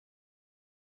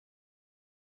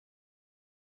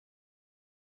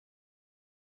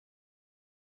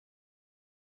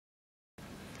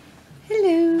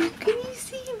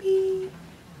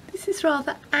this is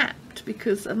rather apt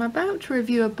because I'm about to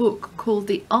review a book called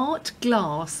The Art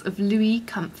Glass of Louis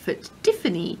Comfort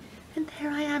Tiffany, and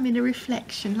there I am in a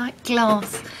reflection like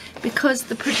glass, because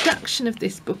the production of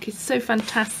this book is so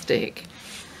fantastic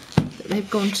that they've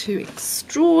gone to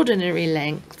extraordinary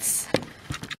lengths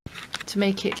to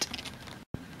make it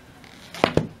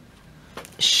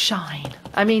shine.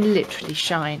 I mean literally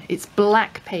shine. It's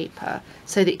black paper,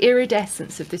 so the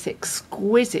iridescence of this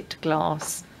exquisite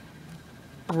glass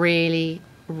really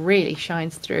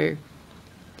shines through.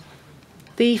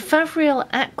 The Favrile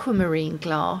Aquamarine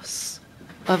glass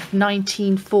of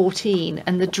 1914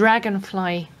 and the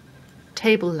Dragonfly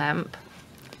table lamp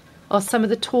are some of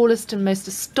the tallest and most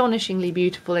astonishingly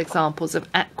beautiful examples of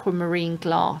aquamarine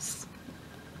glass.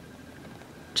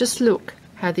 Just look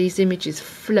how these images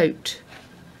float.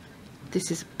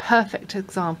 This is a perfect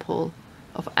example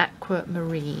of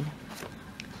aquamarine,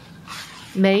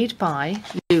 made by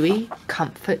Louis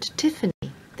Comfort Tiffany.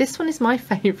 This one is my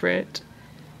favourite.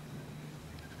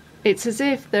 It's as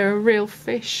if there are real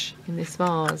fish in this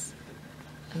vase,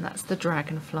 and that's the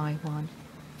Dragonfly one.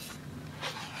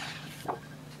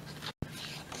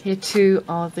 Here too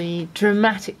are the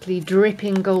dramatically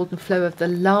dripping golden flow of the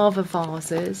lava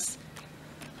vases,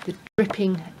 the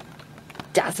dripping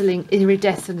dazzling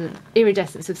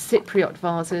iridescence of Cypriote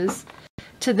vases,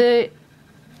 to the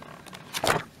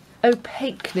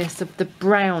opaqueness of the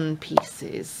brown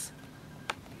pieces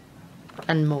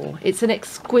and more. It's an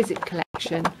exquisite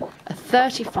collection, a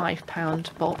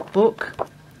 £35 book,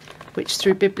 which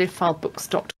through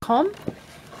bibliophilebooks.com,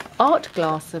 Art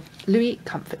Glass of Louis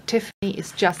Comfort Tiffany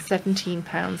is just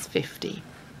 £17.50.